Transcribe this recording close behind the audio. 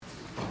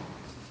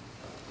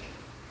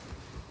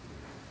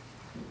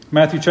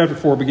Matthew chapter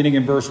 4, beginning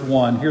in verse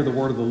 1. Hear the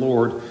word of the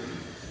Lord.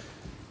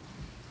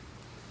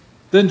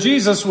 Then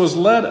Jesus was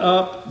led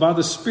up by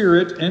the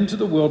Spirit into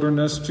the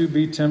wilderness to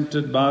be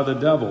tempted by the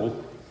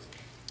devil.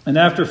 And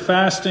after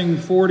fasting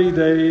 40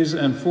 days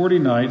and 40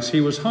 nights, he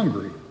was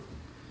hungry.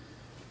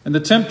 And the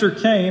tempter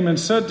came and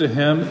said to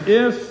him,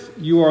 "If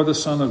you are the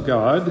Son of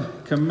God,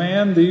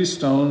 command these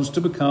stones to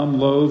become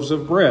loaves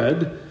of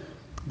bread."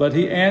 But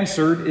he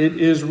answered, "It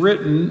is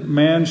written,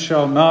 man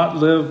shall not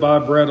live by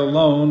bread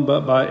alone,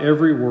 but by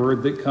every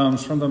word that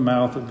comes from the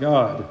mouth of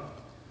God."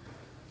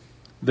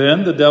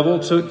 Then the devil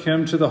took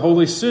him to the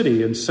holy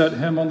city and set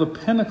him on the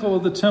pinnacle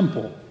of the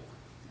temple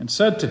and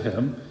said to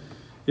him,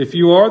 "If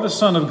you are the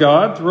Son of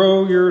God,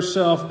 throw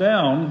yourself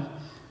down,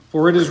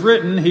 for it is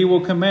written, he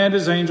will command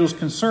his angels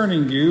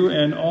concerning you,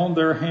 and on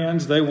their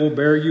hands they will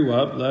bear you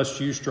up,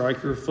 lest you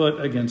strike your foot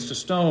against a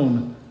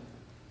stone."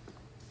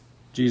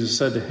 Jesus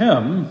said to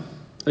him,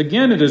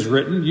 "Again it is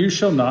written, you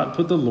shall not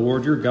put the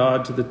Lord your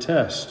God to the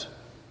test."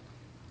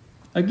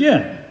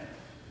 Again,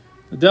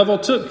 the devil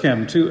took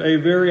him to a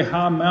very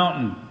high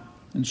mountain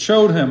and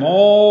showed him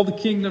all the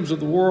kingdoms of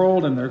the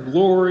world and their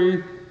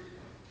glory.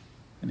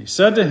 And he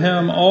said to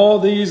him, "All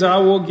these I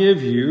will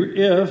give you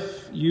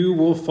if you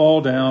will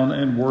fall down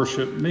and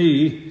worship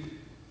me."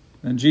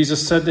 And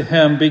Jesus said to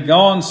him,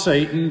 "Begone,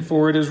 Satan,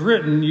 for it is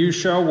written, you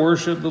shall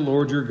worship the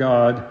Lord your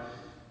God,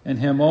 and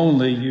him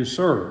only you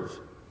serve."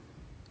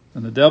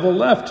 And the devil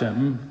left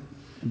him,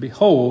 and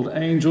behold,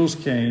 angels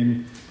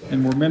came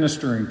and were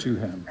ministering to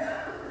him.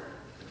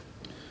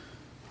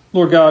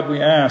 Lord God, we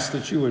ask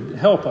that you would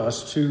help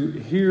us to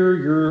hear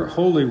your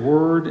holy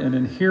word, and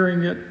in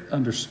hearing it,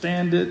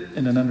 understand it,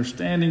 and in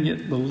understanding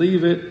it,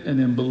 believe it, and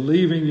in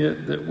believing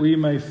it, that we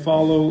may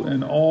follow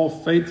in all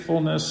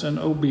faithfulness and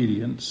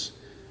obedience,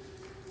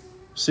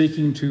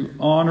 seeking to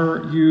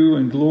honor you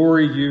and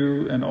glory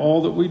you in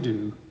all that we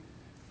do.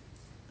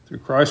 Through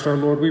Christ our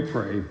Lord we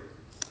pray.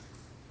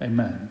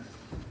 Amen.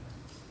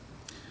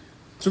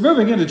 So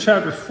moving into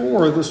chapter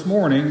 4 this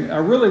morning, I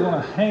really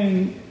want to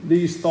hang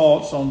these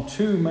thoughts on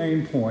two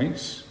main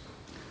points.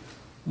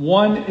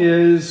 One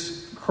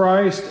is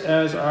Christ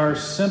as our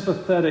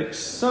sympathetic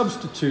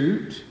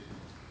substitute,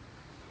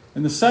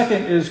 and the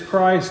second is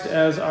Christ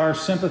as our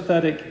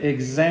sympathetic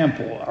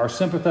example. Our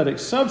sympathetic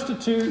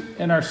substitute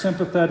and our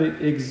sympathetic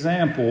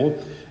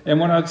example. And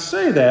when I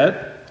say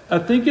that, I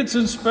think it's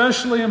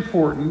especially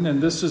important,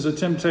 and this is a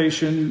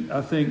temptation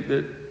I think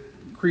that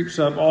creeps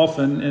up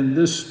often in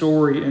this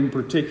story in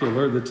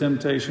particular, the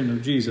temptation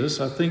of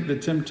Jesus. I think the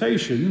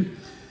temptation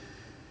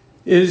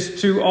is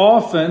to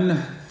often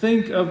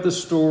think of the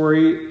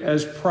story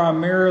as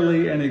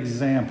primarily an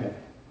example.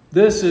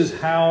 This is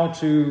how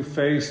to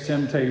face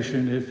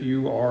temptation if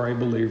you are a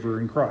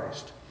believer in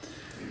Christ.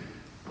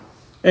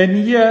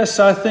 And yes,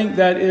 I think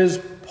that is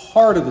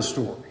part of the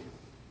story.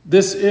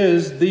 This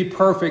is the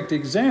perfect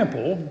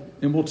example,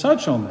 and we'll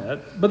touch on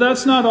that. But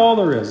that's not all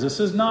there is. This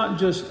is not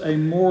just a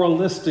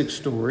moralistic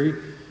story.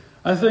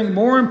 I think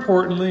more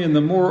importantly, and the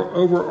more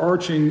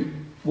overarching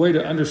way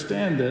to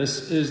understand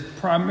this, is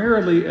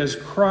primarily as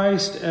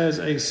Christ as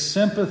a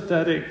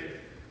sympathetic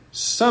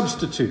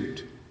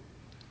substitute.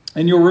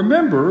 And you'll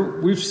remember,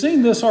 we've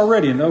seen this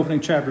already in the opening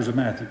chapters of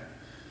Matthew.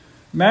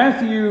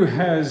 Matthew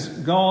has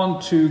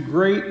gone to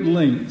great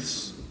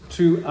lengths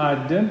to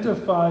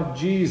identify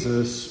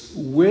Jesus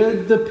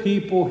with the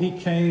people he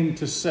came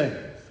to save.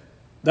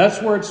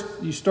 That's where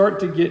you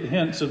start to get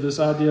hints of this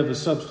idea of a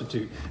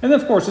substitute. And then,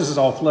 of course, this is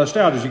all fleshed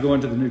out as you go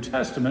into the New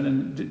Testament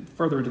and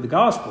further into the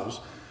Gospels.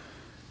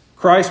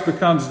 Christ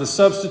becomes the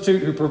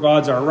substitute who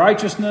provides our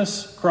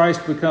righteousness.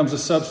 Christ becomes a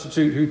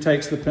substitute who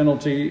takes the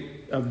penalty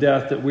of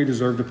death that we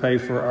deserve to pay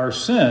for our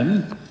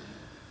sin.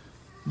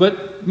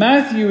 But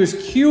Matthew is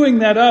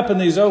queuing that up in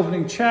these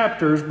opening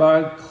chapters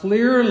by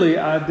clearly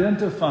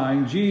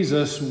identifying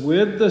Jesus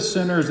with the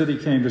sinners that he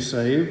came to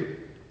save,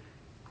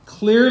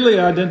 clearly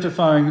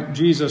identifying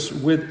Jesus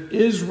with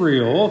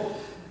Israel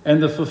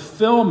and the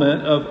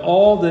fulfillment of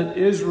all that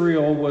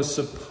Israel was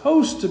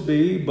supposed to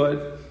be,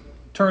 but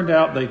turned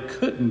out they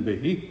couldn't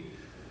be,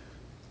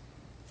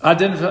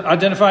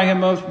 identifying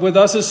him with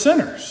us as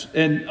sinners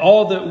and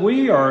all that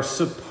we are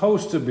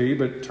supposed to be,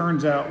 but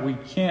turns out we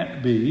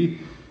can't be.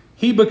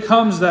 He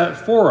becomes that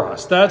for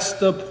us. That's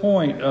the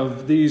point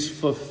of these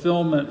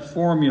fulfillment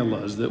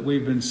formulas that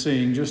we've been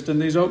seeing just in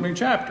these opening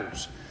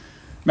chapters.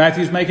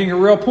 Matthew's making a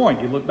real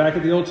point. You look back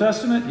at the Old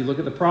Testament, you look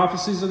at the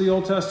prophecies of the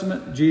Old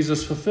Testament,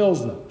 Jesus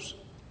fulfills those.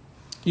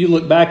 You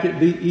look back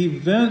at the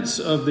events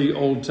of the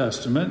Old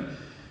Testament,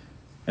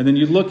 and then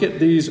you look at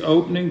these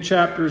opening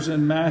chapters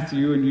in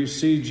Matthew, and you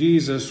see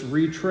Jesus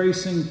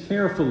retracing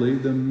carefully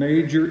the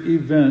major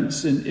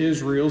events in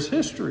Israel's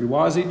history.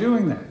 Why is he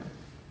doing that?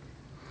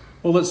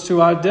 Well, it's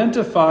to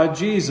identify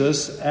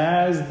Jesus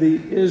as the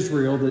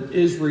Israel that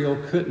Israel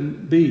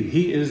couldn't be.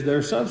 He is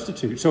their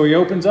substitute. So he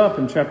opens up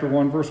in chapter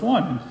 1, verse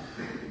 1, and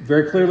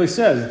very clearly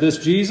says, this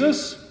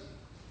Jesus,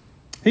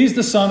 he's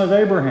the son of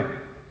Abraham.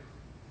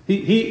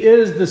 He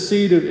is the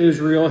seed of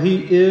Israel.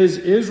 He is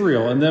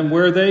Israel. And then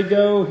where they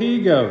go,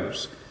 he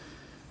goes.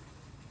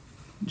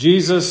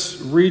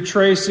 Jesus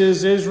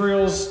retraces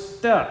Israel's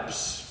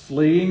steps,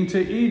 fleeing to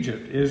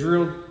Egypt.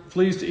 Israel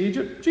flees to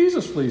Egypt.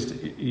 Jesus flees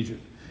to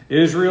Egypt.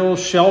 Israel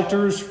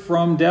shelters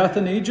from death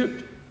in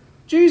Egypt.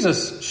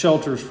 Jesus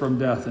shelters from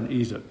death in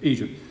Egypt.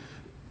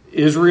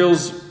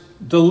 Israel's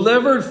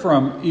delivered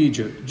from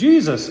Egypt.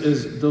 Jesus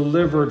is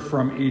delivered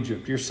from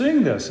Egypt. You're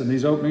seeing this in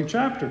these opening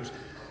chapters.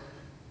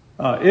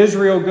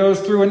 Israel goes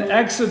through an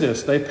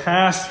exodus. They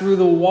pass through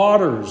the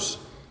waters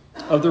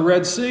of the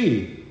Red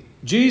Sea.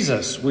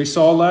 Jesus, we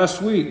saw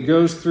last week,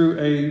 goes through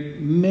a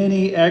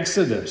mini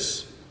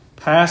exodus,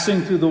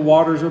 passing through the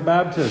waters of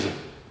baptism.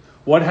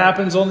 What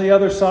happens on the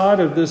other side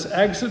of this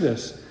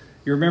exodus?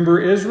 You remember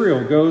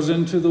Israel goes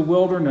into the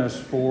wilderness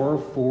for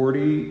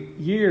 40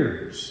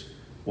 years.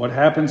 What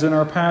happens in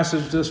our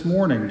passage this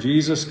morning?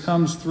 Jesus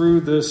comes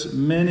through this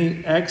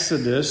mini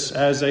exodus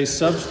as a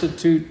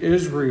substitute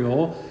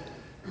Israel,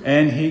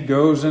 and he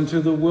goes into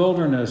the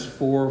wilderness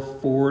for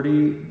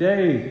 40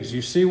 days.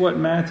 You see what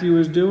Matthew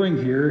is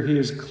doing here? He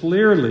is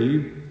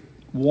clearly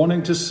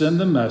wanting to send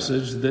the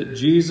message that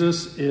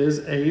Jesus is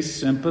a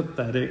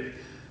sympathetic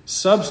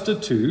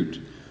substitute.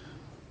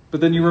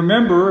 But then you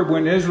remember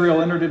when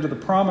Israel entered into the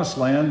promised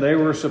land, they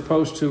were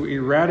supposed to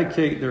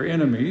eradicate their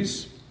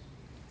enemies.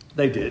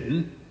 They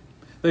didn't.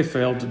 They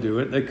failed to do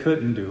it. They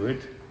couldn't do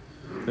it.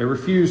 They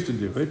refused to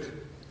do it.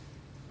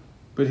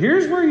 But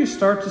here's where you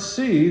start to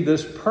see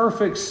this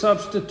perfect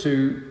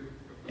substitute,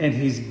 and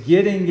he's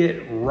getting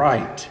it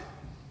right.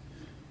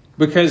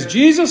 Because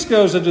Jesus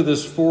goes into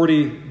this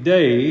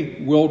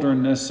 40-day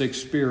wilderness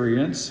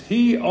experience.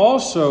 He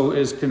also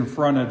is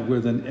confronted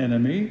with an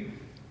enemy.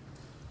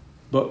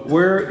 But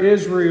where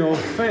Israel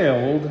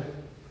failed,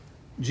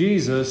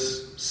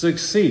 Jesus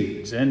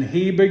succeeds. And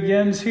he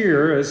begins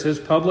here, as his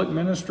public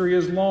ministry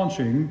is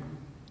launching,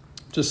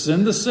 to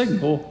send the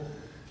signal.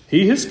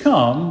 He has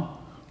come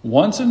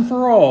once and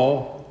for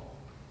all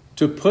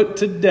to put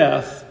to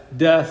death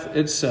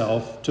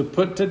itself, to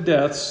put to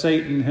death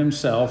Satan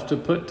himself, to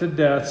put to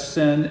death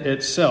sin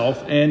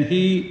itself. And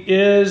he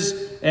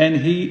is, and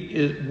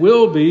he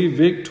will be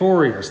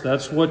victorious.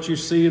 That's what you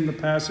see in the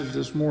passage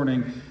this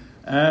morning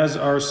as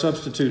our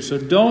substitute. So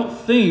don't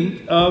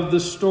think of the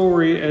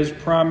story as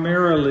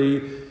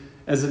primarily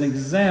as an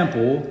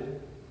example.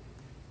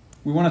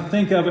 We want to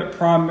think of it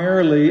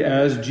primarily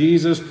as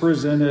Jesus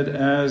presented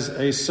as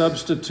a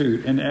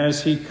substitute. And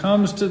as he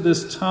comes to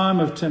this time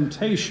of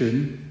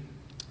temptation,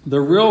 the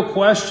real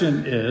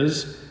question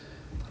is,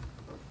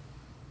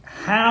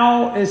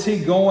 how is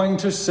he going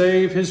to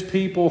save his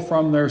people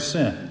from their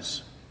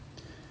sins?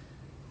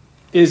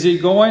 Is he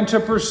going to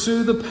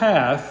pursue the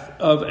path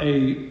of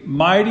a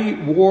mighty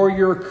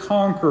warrior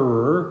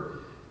conqueror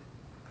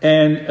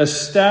and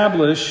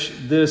establish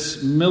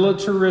this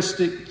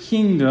militaristic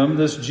kingdom,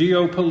 this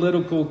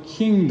geopolitical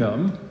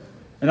kingdom?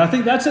 And I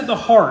think that's at the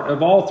heart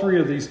of all three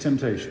of these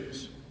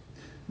temptations.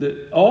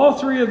 That all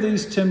three of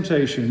these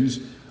temptations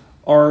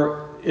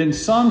are, in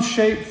some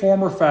shape,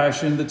 form, or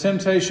fashion, the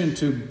temptation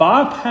to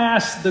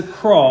bypass the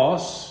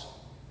cross,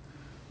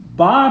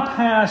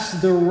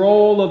 bypass the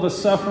role of a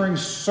suffering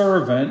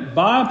servant,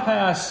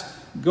 bypass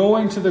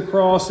going to the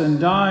cross and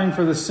dying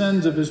for the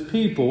sins of his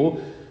people,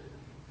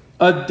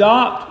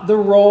 adopt the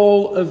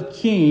role of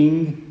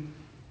king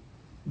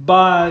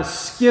by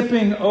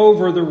skipping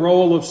over the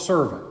role of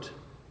servant.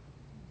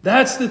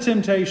 That's the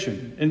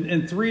temptation.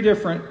 In three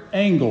different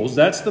angles,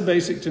 that's the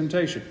basic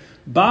temptation.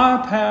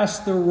 Bypass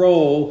the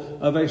role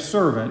of a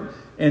servant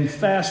and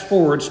fast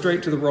forward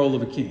straight to the role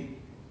of a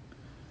king.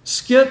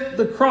 Skip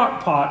the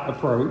crock pot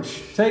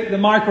approach, take the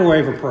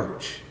microwave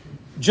approach.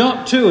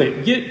 Jump to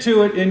it, get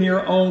to it in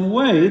your own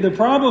way. The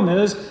problem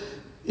is,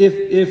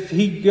 if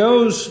he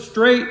goes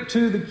straight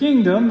to the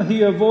kingdom,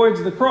 he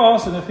avoids the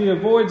cross. And if he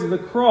avoids the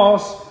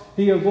cross,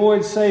 he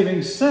avoids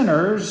saving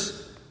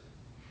sinners.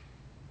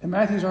 And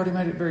Matthew's already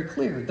made it very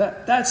clear.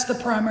 That's the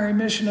primary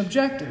mission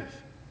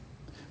objective.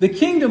 The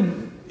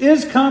kingdom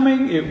is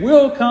coming, it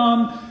will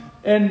come,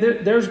 and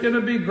there's going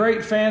to be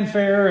great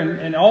fanfare,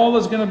 and all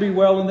is going to be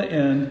well in the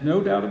end, no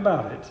doubt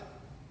about it.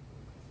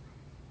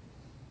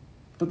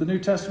 But the New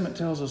Testament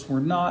tells us we're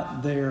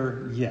not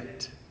there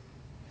yet.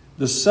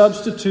 The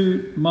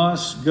substitute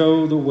must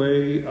go the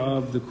way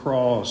of the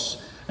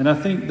cross. And I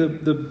think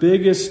the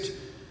biggest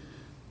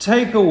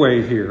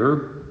takeaway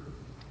here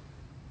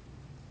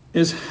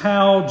is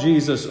how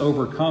Jesus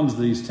overcomes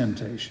these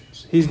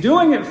temptations. He's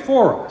doing it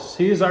for us.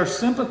 He is our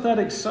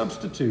sympathetic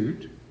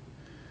substitute.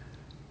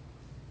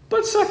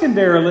 But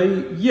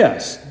secondarily,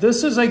 yes,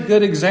 this is a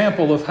good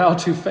example of how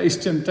to face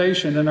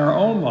temptation in our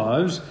own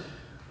lives.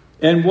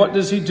 And what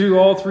does he do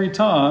all three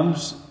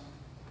times?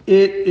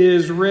 It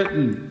is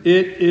written.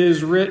 It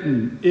is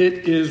written.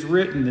 It is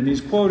written. And he's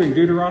quoting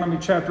Deuteronomy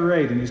chapter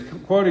 8. And he's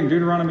quoting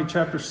Deuteronomy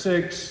chapter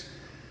 6.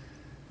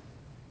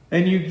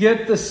 And you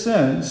get the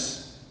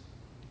sense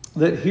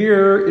that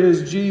here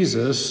is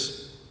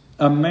Jesus,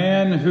 a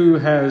man who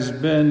has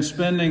been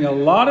spending a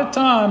lot of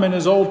time in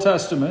his Old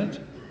Testament,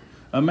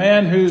 a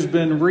man who's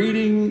been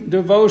reading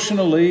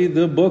devotionally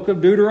the book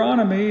of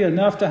Deuteronomy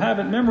enough to have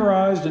it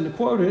memorized and to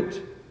quote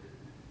it.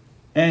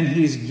 And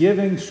he's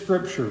giving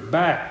Scripture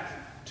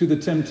back to the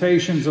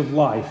temptations of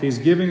life. He's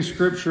giving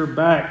Scripture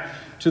back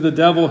to the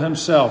devil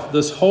himself.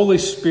 This Holy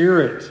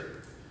Spirit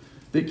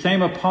that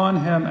came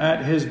upon him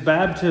at his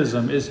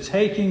baptism is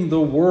taking the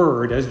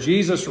Word as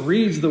Jesus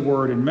reads the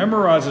Word and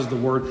memorizes the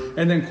Word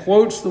and then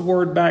quotes the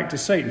Word back to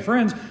Satan.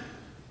 Friends,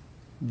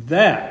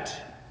 that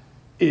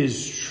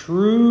is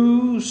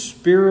true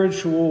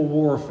spiritual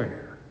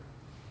warfare.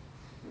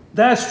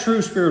 That's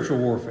true spiritual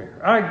warfare.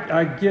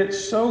 I get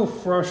so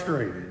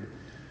frustrated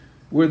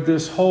with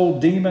this whole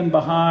demon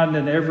behind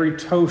in every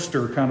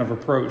toaster kind of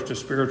approach to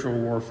spiritual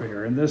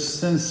warfare and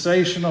this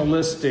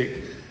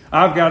sensationalistic,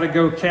 I've got to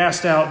go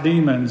cast out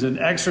demons and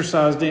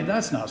exorcise demons.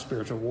 That's not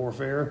spiritual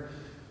warfare.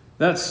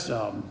 That's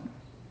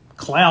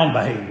clown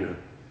behavior.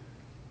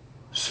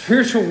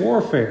 Spiritual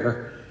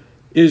warfare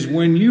is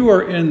when you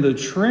are in the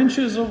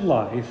trenches of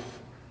life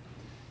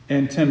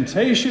and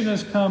temptation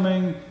is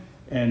coming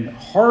and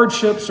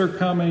hardships are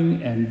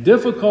coming and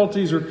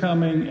difficulties are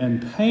coming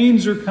and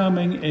pains are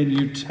coming, and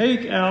you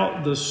take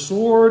out the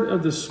sword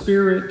of the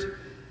Spirit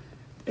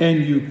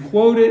and you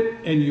quote it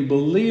and you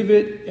believe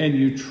it and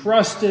you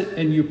trust it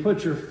and you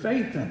put your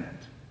faith in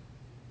it.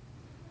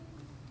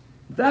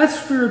 That's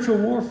spiritual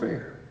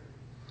warfare.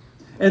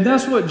 And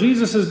that's what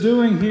Jesus is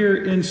doing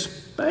here in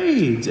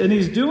spades. And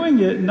he's doing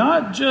it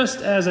not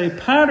just as a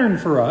pattern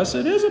for us.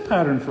 It is a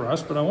pattern for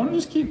us, but I want to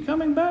just keep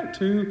coming back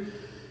to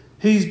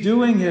he's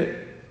doing it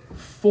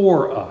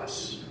for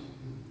us.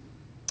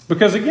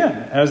 Because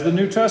again, as the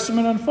New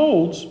Testament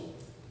unfolds,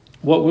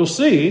 what we'll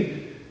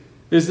see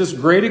is this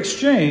great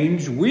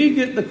exchange. We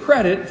get the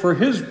credit for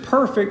his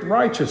perfect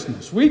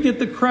righteousness. We get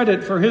the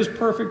credit for his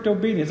perfect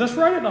obedience. That's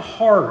right at the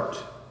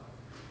heart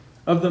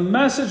of the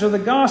message of the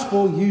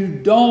gospel. You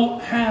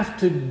don't have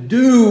to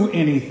do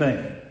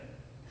anything.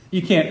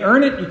 You can't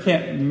earn it. You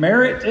can't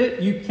merit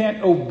it. You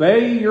can't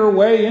obey your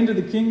way into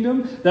the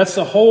kingdom. That's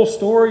the whole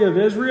story of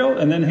Israel.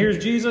 And then here's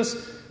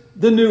Jesus,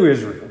 the new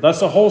Israel.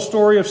 That's the whole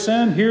story of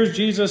sin. Here's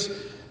Jesus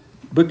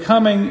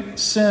becoming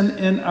sin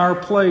in our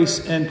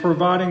place and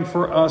providing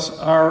for us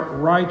our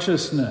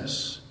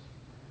righteousness.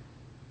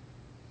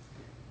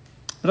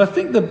 But I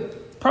think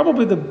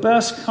probably the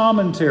best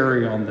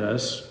commentary on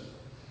this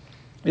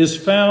is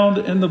found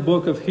in the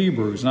book of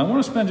Hebrews. And I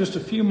want to spend just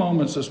a few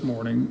moments this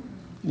morning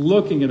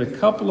looking at a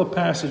couple of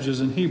passages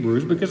in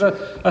Hebrews, because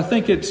I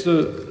think it's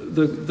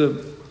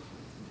the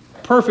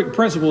perfect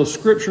principle of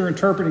Scripture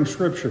interpreting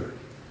Scripture.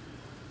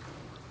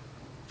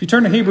 If you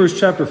turn to Hebrews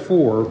chapter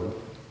 4,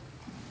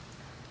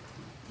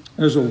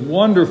 there's a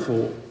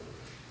wonderful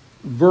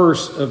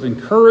verse of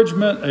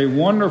encouragement, a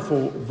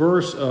wonderful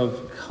verse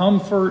of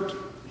comfort.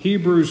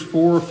 Hebrews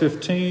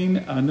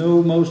 4:15. I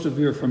know most of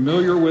you are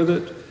familiar with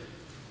it.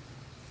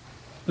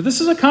 But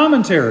this is a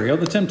commentary of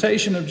the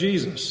temptation of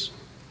Jesus.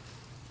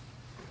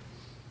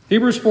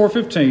 Hebrews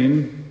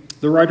 4:15,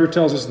 the writer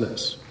tells us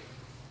this.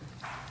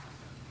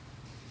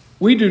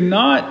 We do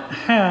not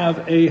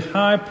have a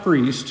high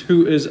priest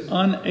who is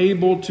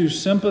unable to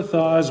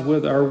sympathize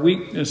with our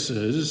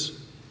weaknesses,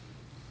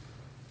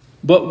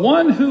 but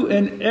one who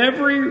in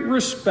every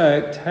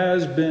respect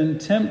has been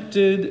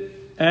tempted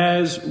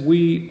as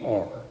we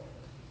are,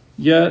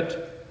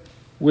 yet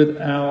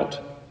without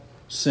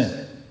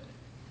sin.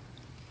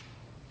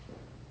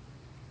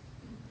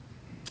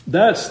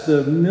 That's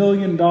the $1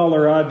 million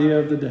idea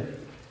of the day.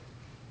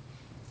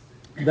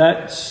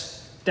 That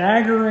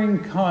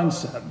staggering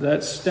concept,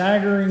 that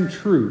staggering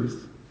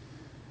truth,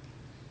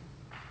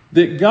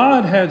 that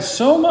God had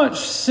so much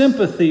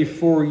sympathy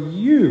for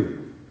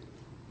you.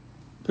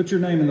 Put your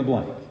name in the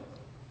blank.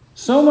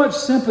 So much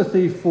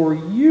sympathy for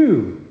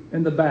you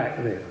in the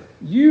back there.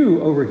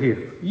 You over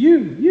here. You,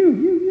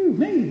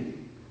 me.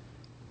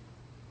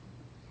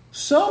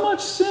 So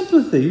much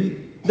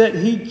sympathy that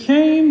he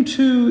came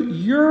to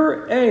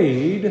your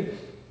aid,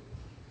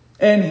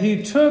 and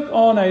he took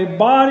on a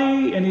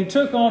body, and he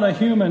took on a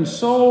human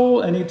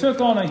soul, and he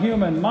took on a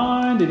human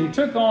mind, and he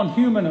took on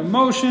human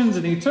emotions,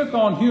 and he took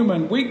on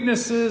human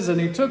weaknesses, and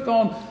he took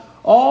on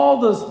all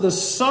the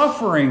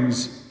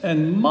sufferings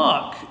and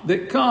muck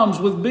that comes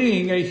with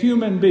being a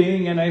human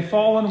being in a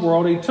fallen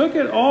world. He took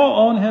it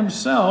all on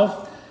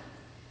himself.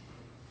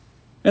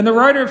 And the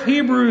writer of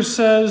Hebrews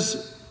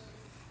says,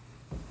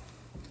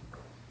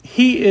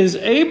 he is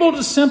able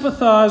to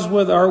sympathize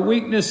with our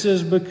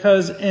weaknesses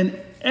because in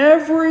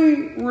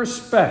every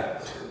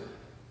respect,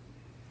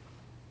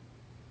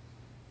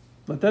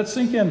 let that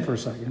sink in for a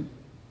second.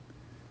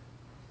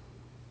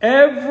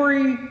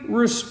 Every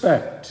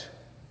respect,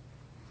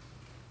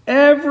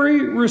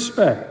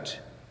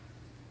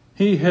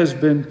 he has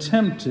been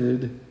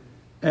tempted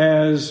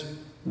as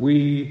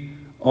we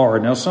are.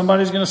 Now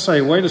somebody's going to say,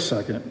 wait a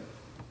second.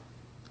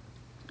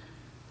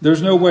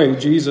 There's no way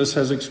Jesus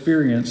has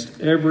experienced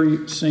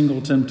every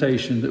single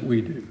temptation that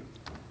we do.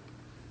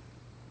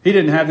 He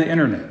didn't have the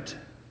internet.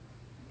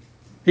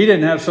 He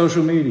didn't have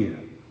social media.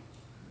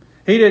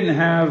 He didn't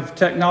have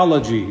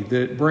technology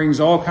that brings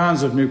all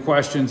kinds of new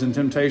questions and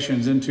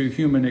temptations into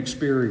human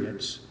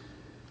experience.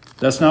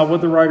 That's not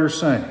what the writer's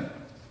saying.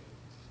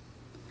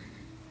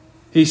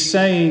 He's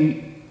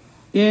saying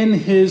in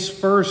his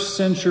first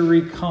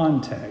century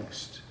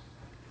context,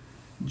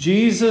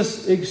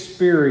 Jesus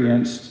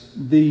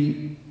experienced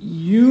the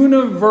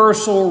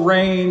universal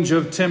range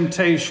of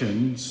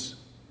temptations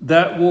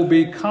that will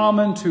be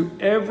common to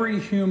every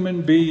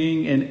human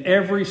being in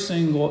every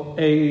single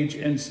age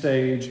and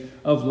stage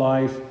of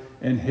life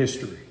and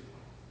history.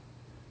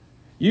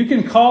 You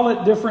can call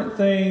it different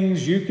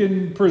things, you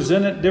can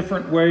present it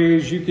different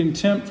ways, you can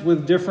tempt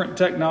with different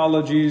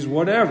technologies,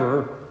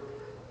 whatever.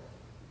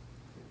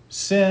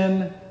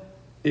 Sin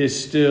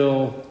is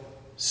still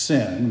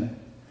sin.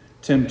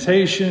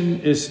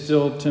 Temptation is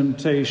still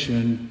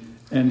temptation.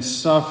 And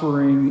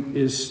suffering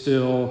is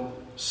still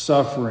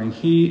suffering.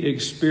 He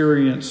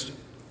experienced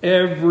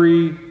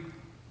every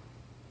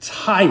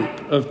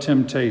type of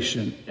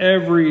temptation,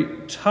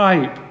 every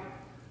type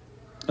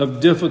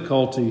of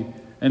difficulty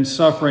and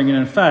suffering. And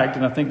in fact,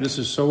 and I think this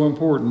is so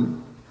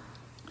important,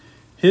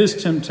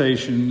 his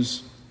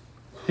temptations,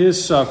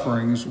 his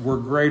sufferings were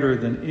greater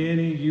than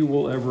any you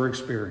will ever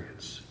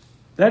experience.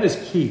 That is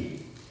key.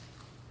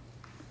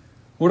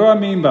 What do I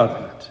mean by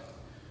that?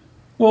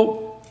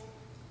 Well,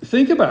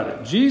 think about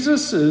it.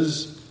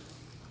 Jesus'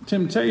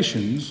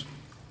 temptations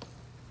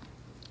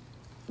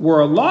were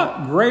a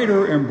lot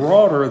greater and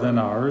broader than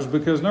ours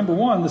because, number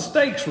one, the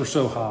stakes were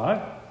so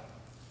high.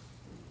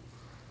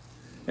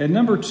 And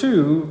number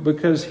two,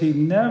 because he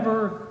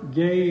never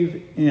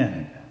gave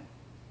in.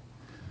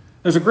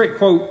 There's a great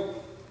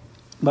quote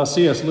by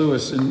C.S.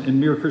 Lewis in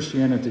Mere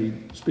Christianity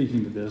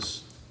speaking to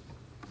this.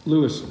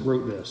 Lewis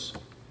wrote this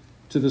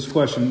to this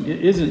question.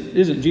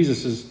 Isn't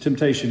Jesus'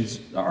 temptations,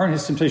 aren't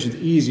his temptations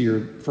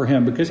easier for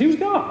him? Because he was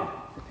God.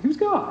 He was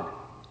God.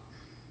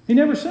 He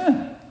never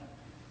sinned.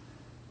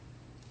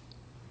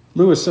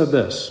 Lewis said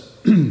this: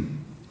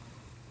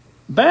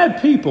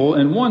 bad people,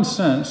 in one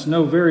sense,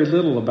 know very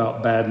little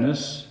about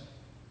badness.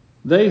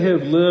 They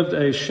have lived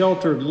a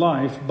sheltered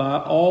life by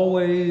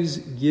always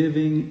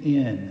giving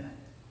in.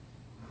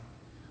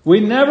 We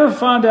never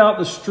find out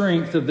the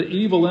strength of the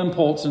evil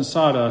impulse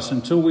inside us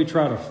until we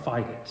try to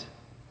fight it.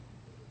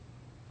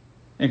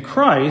 And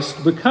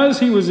Christ, because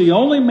he was the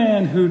only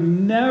man who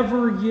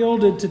never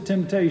yielded to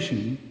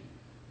temptation,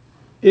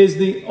 is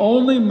the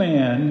only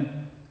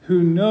man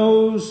who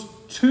knows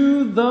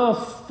to the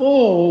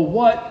full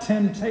what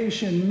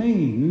temptation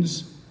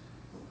means,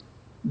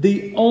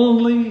 the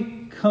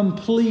only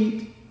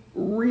complete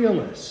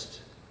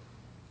realist.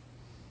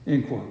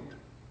 End quote.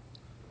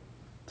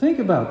 Think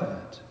about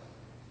that.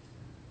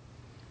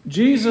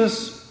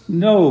 Jesus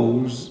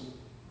knows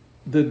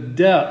the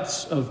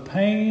depths of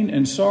pain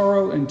and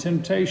sorrow and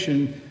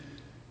temptation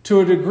to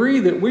a degree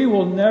that we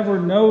will never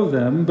know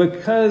them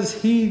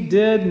because he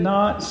did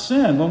not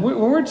sin. When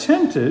we're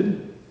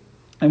tempted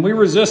and we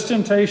resist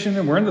temptation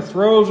and we're in the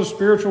throes of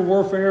spiritual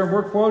warfare and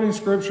we're quoting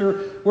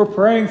Scripture, we're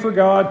praying for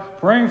God,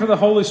 praying for the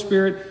Holy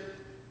Spirit,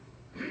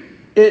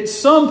 at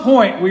some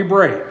point we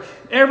break.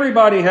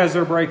 Everybody has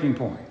their breaking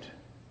point.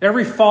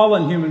 Every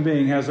fallen human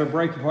being has their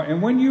breaking point.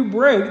 And when you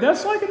break,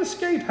 that's like an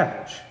escape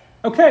hatch.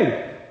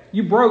 Okay,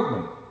 you broke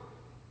me.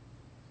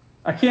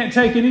 I can't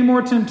take any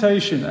more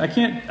temptation.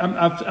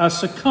 I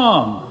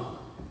succumb.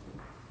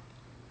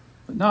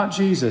 But not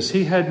Jesus.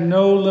 He had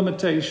no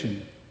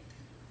limitation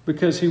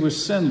because he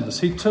was sinless.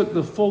 He took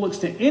the full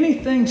extent.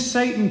 Anything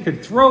Satan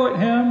could throw at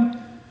him,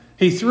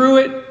 he threw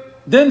it,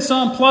 then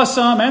some, plus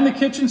some, and the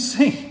kitchen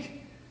sink.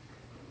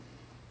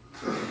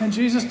 And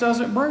Jesus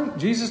doesn't break.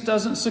 Jesus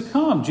doesn't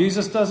succumb.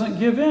 Jesus doesn't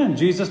give in.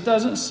 Jesus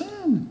doesn't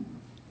sin.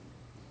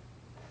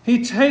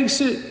 He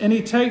takes it and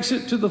he takes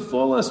it to the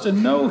fullest,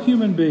 and no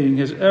human being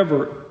has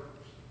ever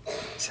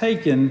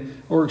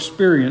taken or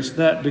experienced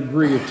that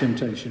degree of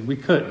temptation. We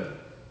couldn't.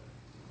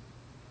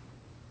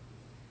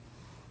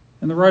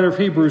 And the writer of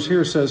Hebrews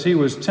here says he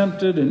was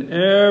tempted in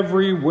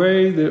every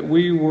way that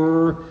we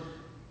were,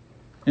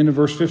 into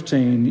verse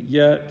 15,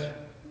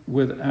 yet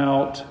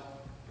without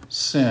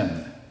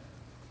sin.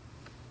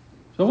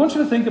 So I want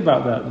you to think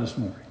about that this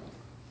morning.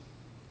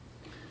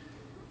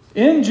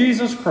 In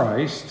Jesus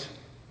Christ,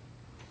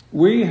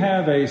 we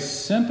have a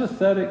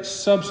sympathetic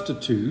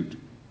substitute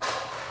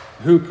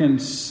who can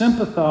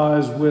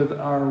sympathize with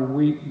our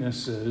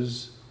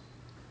weaknesses.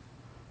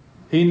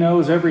 He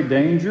knows every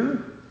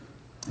danger.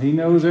 He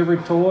knows every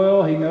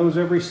toil. He knows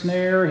every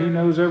snare. He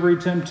knows every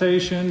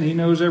temptation. He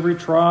knows every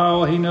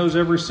trial. He knows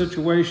every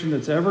situation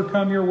that's ever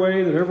come your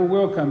way, that ever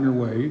will come your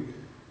way,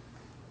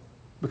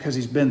 because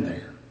he's been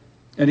there.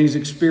 And he's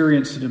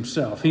experienced it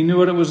himself. He knew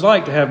what it was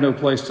like to have no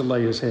place to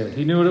lay his head.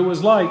 He knew what it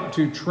was like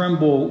to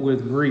tremble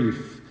with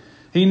grief.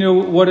 He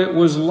knew what it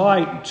was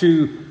like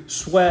to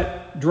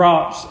sweat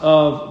drops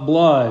of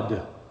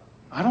blood.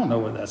 I don't know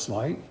what that's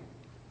like.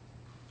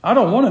 I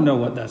don't want to know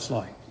what that's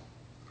like.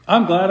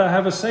 I'm glad I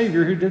have a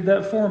Savior who did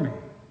that for me.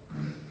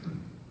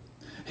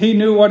 He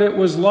knew what it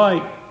was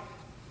like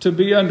to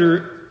be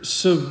under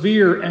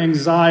severe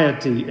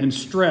anxiety and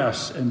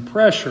stress and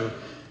pressure.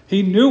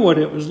 He knew what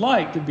it was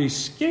like to be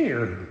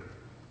scared.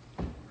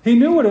 He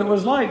knew what it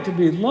was like to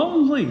be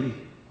lonely.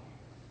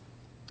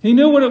 He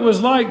knew what it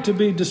was like to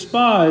be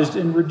despised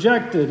and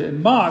rejected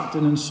and mocked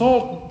and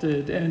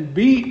insulted and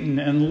beaten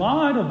and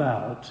lied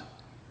about.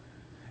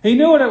 He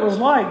knew what it was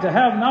like to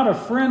have not a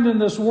friend in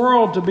this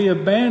world, to be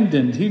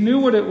abandoned. He knew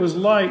what it was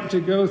like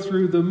to go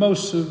through the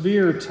most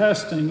severe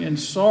testing and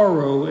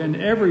sorrow in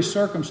every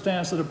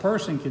circumstance that a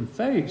person can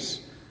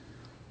face.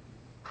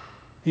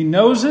 He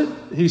knows it.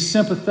 He's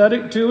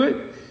sympathetic to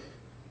it.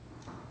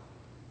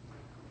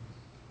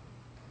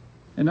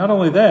 And not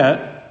only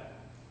that,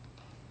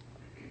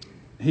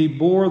 he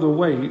bore the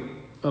weight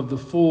of the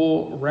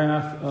full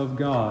wrath of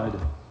God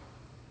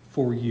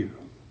for you.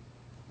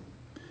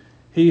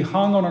 He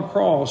hung on a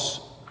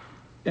cross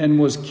and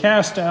was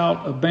cast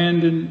out,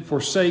 abandoned,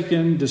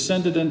 forsaken,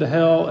 descended into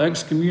hell,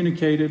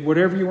 excommunicated,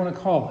 whatever you want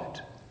to call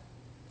it.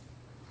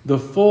 The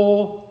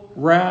full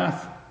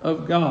wrath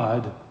of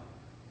God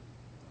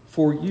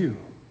for you.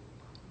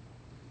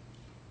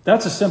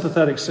 That's a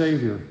sympathetic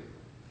Savior.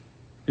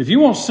 If you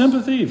want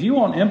sympathy, if you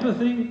want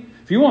empathy,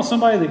 if you want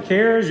somebody that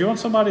cares, you want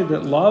somebody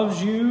that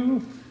loves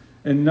you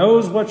and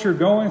knows what you're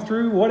going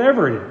through,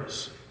 whatever it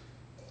is,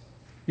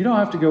 you don't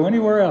have to go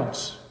anywhere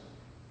else.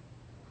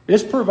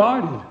 It's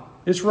provided.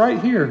 It's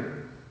right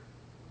here.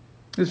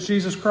 It's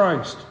Jesus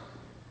Christ.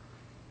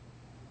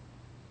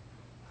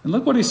 And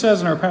look what he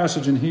says in our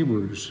passage in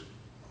Hebrews.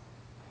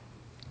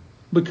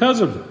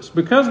 Because of this,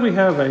 because we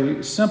have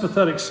a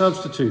sympathetic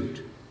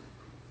substitute,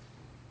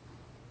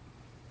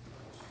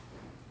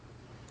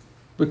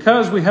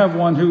 because we have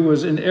one who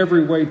was in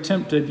every way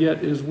tempted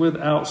yet is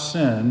without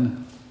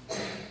sin,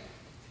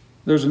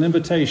 there's an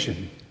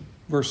invitation.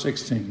 Verse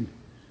 16.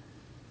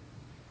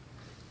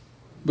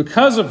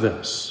 Because of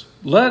this,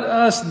 let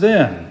us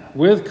then,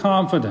 with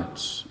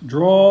confidence,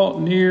 draw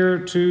near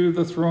to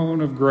the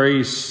throne of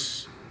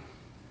grace,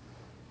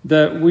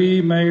 that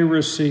we may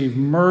receive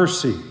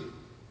mercy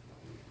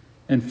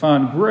and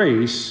find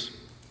grace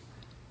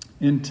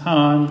in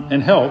time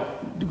and help,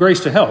 grace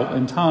to help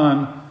in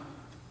time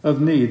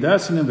of need.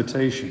 That's an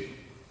invitation.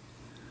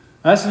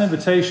 That's an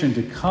invitation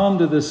to come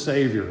to this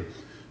Savior,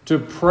 to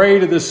pray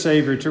to this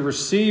Savior, to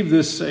receive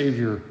this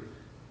Savior.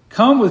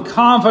 Come with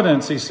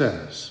confidence, he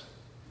says.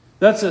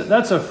 That's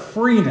a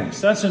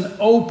freeness. That's an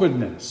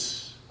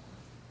openness.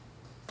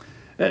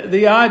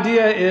 The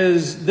idea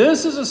is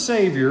this is a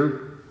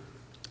Savior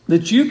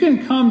that you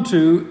can come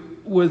to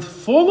with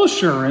full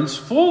assurance,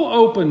 full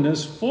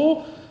openness,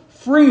 full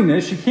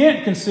freeness. You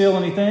can't conceal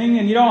anything,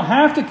 and you don't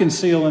have to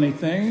conceal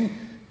anything.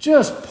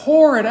 Just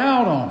pour it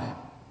out on him.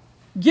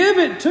 Give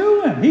it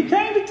to him. He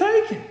came to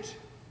take it.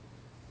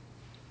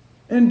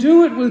 And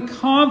do it with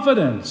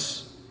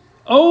confidence.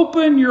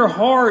 Open your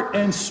heart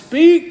and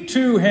speak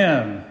to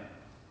him.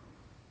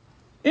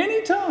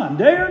 Anytime,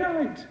 day or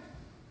night.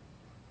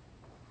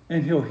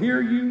 And he'll hear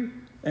you,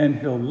 and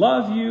he'll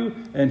love you,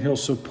 and he'll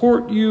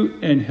support you,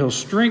 and he'll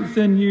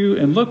strengthen you.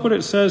 And look what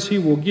it says. He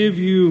will give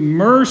you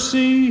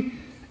mercy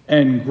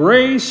and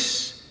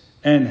grace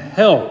and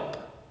help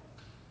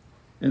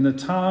in the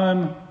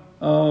time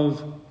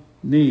of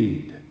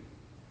need.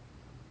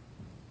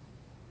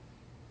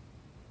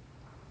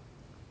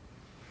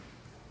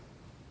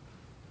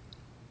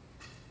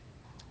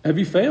 Have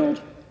you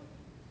failed?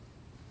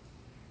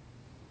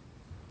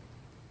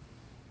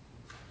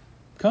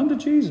 Come to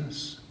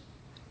Jesus.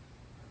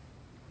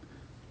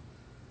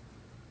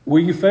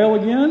 Will you fail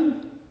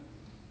again?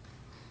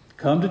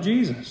 Come to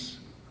Jesus.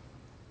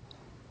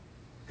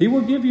 He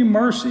will give you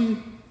mercy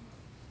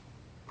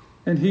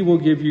and he will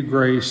give you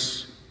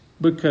grace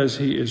because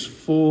he is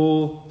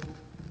full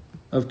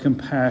of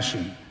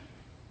compassion.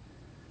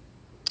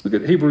 Look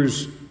at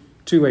Hebrews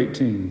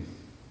 2:18.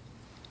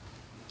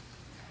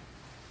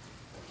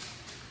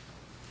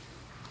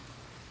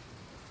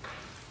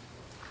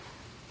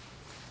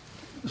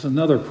 It's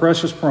another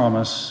precious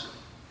promise.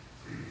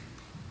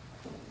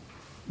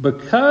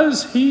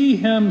 Because he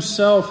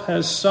himself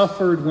has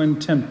suffered when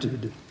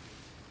tempted,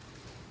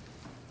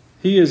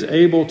 he is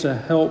able to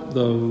help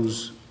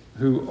those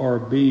who are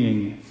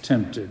being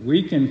tempted.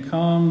 We can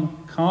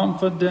come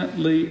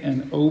confidently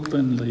and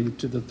openly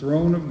to the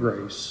throne of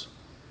grace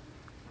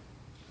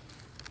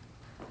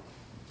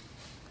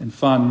and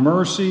find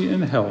mercy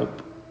and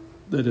help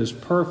that is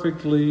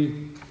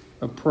perfectly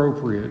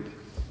appropriate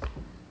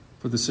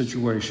for the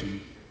situation.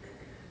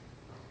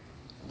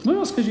 What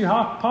else could you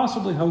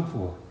possibly hope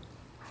for?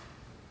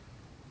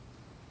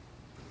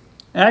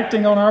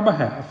 Acting on our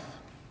behalf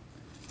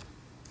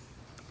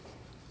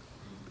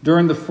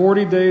during the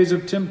 40 days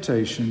of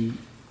temptation,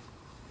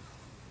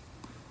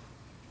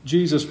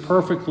 Jesus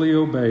perfectly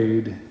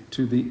obeyed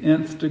to the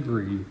nth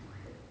degree,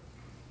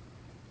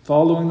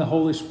 following the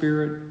Holy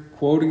Spirit,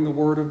 quoting the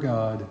Word of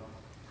God.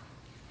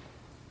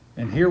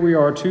 And here we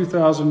are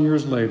 2,000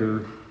 years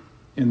later,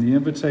 and the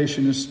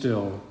invitation is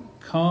still,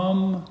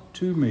 come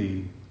to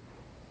me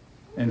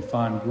and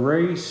find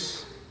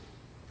grace,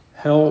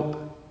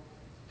 help,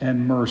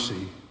 and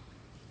mercy.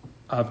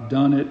 I've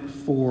done it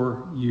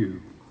for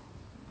you.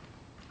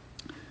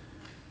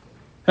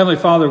 Heavenly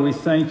Father, we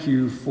thank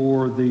you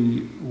for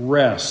the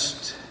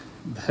rest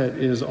that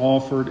is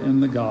offered in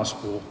the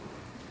gospel.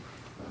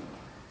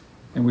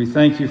 And we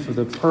thank you for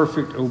the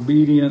perfect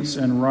obedience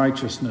and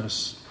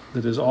righteousness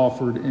that is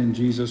offered in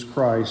Jesus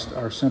Christ,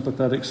 our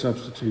sympathetic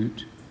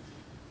substitute.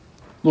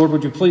 Lord,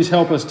 would you please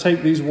help us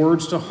take these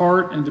words to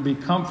heart and to be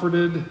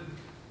comforted?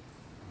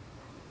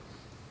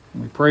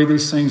 And we pray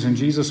these things in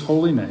Jesus'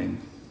 holy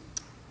name.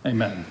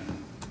 Amen.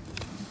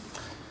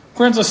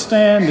 Friends, let's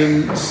stand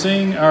and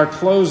sing our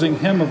closing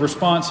hymn of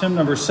response, hymn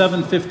number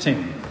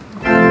 715.